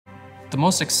The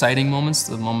most exciting moments,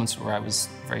 the moments where I was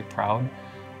very proud,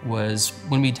 was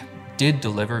when we did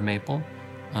deliver Maple.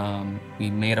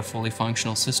 We made a fully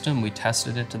functional system, we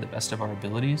tested it to the best of our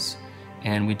abilities,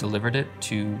 and we delivered it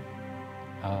to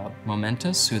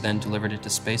Momentus, who then delivered it to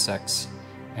SpaceX,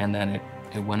 and then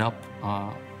it went up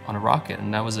on a rocket.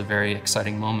 And that was a very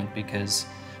exciting moment because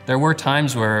there were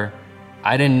times where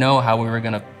I didn't know how we were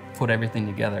going to put everything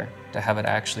together to have it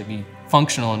actually be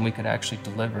functional and we could actually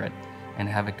deliver it and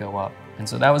have it go up. And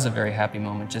so that was a very happy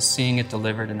moment, just seeing it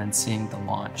delivered and then seeing the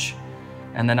launch.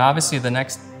 And then obviously the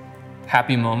next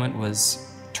happy moment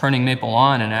was turning Maple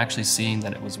on and actually seeing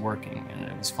that it was working and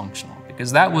it was functional,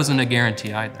 because that wasn't a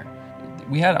guarantee either.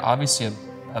 We had obviously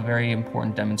a very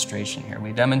important demonstration here.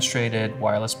 We demonstrated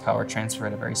wireless power transfer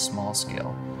at a very small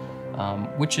scale,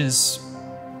 which is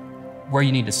where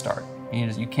you need to start.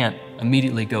 You can't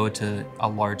immediately go to a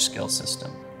large-scale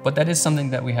system. But that is something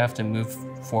that we have to move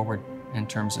forward in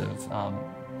terms of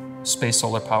space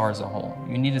solar power as a whole.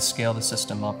 You need to scale the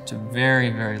system up to very,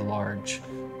 very large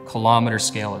kilometer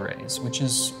scale arrays, which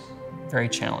is very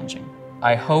challenging.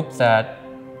 I hope that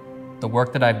the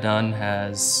work that I've done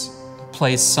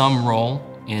plays some role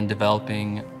in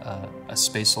developing a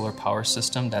space solar power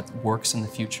system that works in the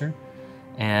future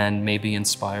and maybe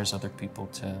inspires other people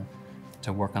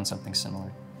to work on something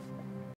similar.